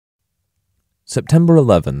September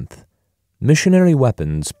 11th, Missionary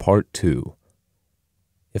Weapons, Part 2.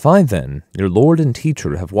 If I then, your Lord and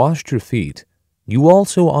Teacher, have washed your feet, you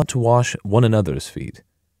also ought to wash one another's feet.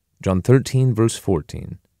 John 13, verse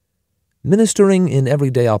 14. Ministering in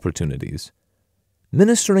everyday opportunities.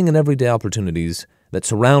 Ministering in everyday opportunities that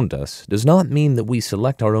surround us does not mean that we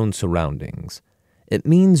select our own surroundings. It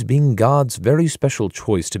means being God's very special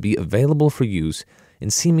choice to be available for use in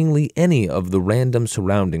seemingly any of the random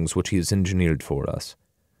surroundings which He has engineered for us.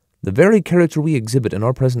 The very character we exhibit in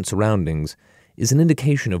our present surroundings is an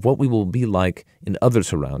indication of what we will be like in other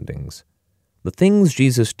surroundings. The things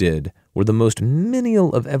Jesus did were the most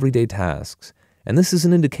menial of everyday tasks, and this is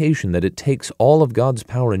an indication that it takes all of God's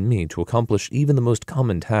power in me to accomplish even the most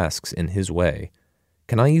common tasks in His way.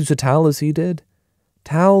 Can I use a towel as He did?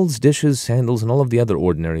 Towels, dishes, sandals, and all of the other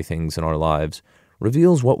ordinary things in our lives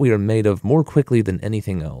reveals what we are made of more quickly than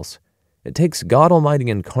anything else. It takes God Almighty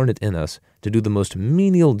Incarnate in us to do the most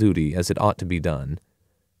menial duty as it ought to be done.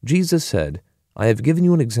 Jesus said, I have given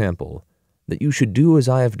you an example, that you should do as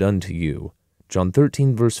I have done to you. John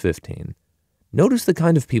 13, verse 15. Notice the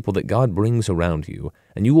kind of people that God brings around you,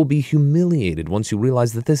 and you will be humiliated once you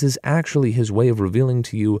realize that this is actually His way of revealing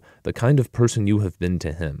to you the kind of person you have been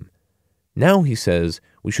to Him. Now, He says,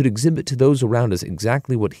 we should exhibit to those around us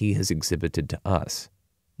exactly what He has exhibited to us.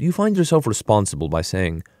 Do you find yourself responsible by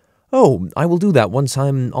saying, "Oh, I will do that once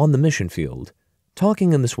I'm on the mission field"?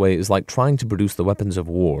 Talking in this way is like trying to produce the weapons of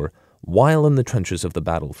war while in the trenches of the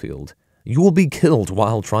battlefield. You will be killed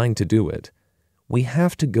while trying to do it. We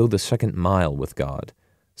have to go the second mile with God.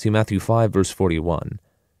 See Matthew 5, verse 41.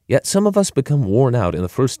 Yet some of us become worn out in the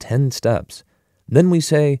first 10 steps. Then we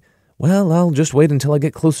say, well, I'll just wait until I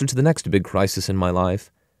get closer to the next big crisis in my life.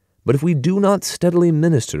 But if we do not steadily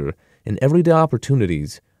minister in everyday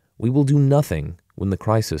opportunities, we will do nothing when the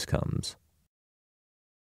crisis comes.